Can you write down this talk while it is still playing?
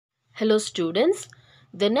Hello students,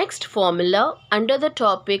 the next formula under the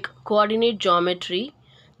topic coordinate geometry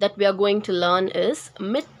that we are going to learn is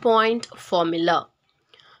midpoint formula.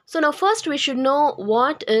 So now first we should know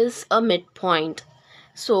what is a midpoint.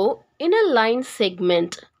 So in a line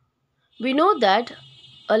segment, we know that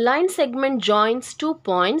a line segment joins two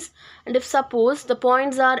points, and if suppose the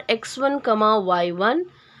points are x1, y1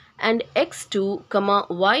 and x2,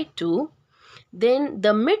 y2, then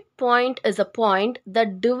the midpoint is a point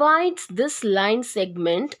that divides this line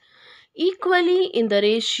segment equally in the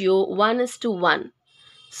ratio 1:1.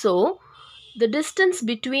 So, the distance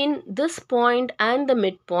between this point and the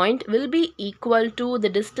midpoint will be equal to the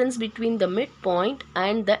distance between the midpoint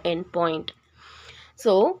and the end point.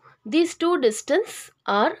 So, these two distances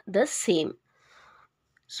are the same.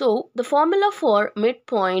 So, the formula for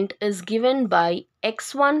midpoint is given by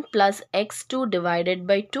x1 plus x2 divided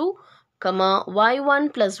by 2,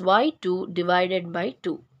 y1 plus y2 divided by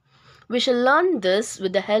 2. We shall learn this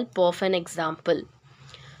with the help of an example.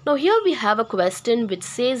 Now here we have a question which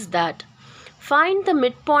says that find the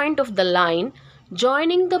midpoint of the line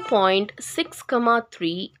joining the point 6,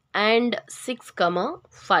 3 and 6,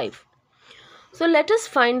 5. So let us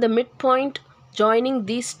find the midpoint joining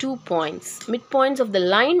these 2 points. Midpoints of the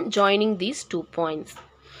line joining these 2 points.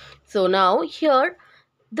 So now here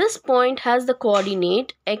this point has the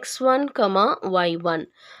coordinate x1, y1,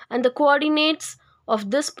 and the coordinates of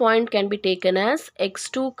this point can be taken as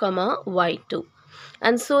x2, y2.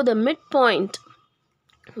 And so the midpoint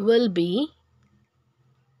will be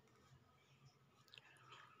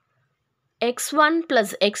x1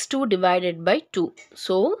 plus x2 divided by 2.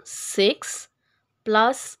 So 6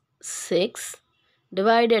 plus 6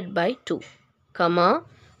 divided by 2,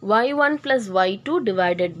 y1 plus y2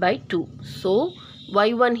 divided by 2. So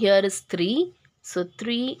y1 here is 3. So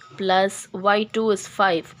 3 plus y2 is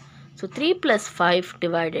 5. So 3 plus 5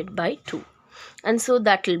 divided by 2. And so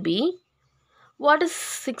that will be, what is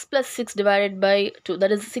 6 plus 6 divided by 2?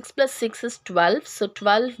 That is 6 plus 6 is 12. So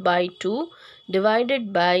 12 by 2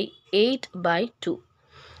 divided by 8 by 2.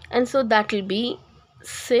 And so that will be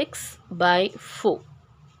 6 by 4.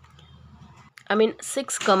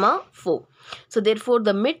 6, 4. So therefore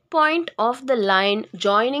the midpoint of the line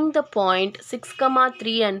joining the point 6,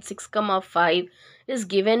 3 and 6, 5 is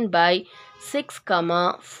given by 6,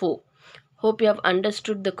 4. Hope you have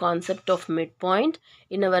understood the concept of midpoint.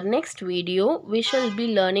 In our next video, we shall be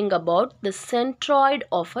learning about the centroid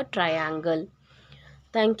of a triangle.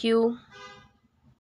 Thank you.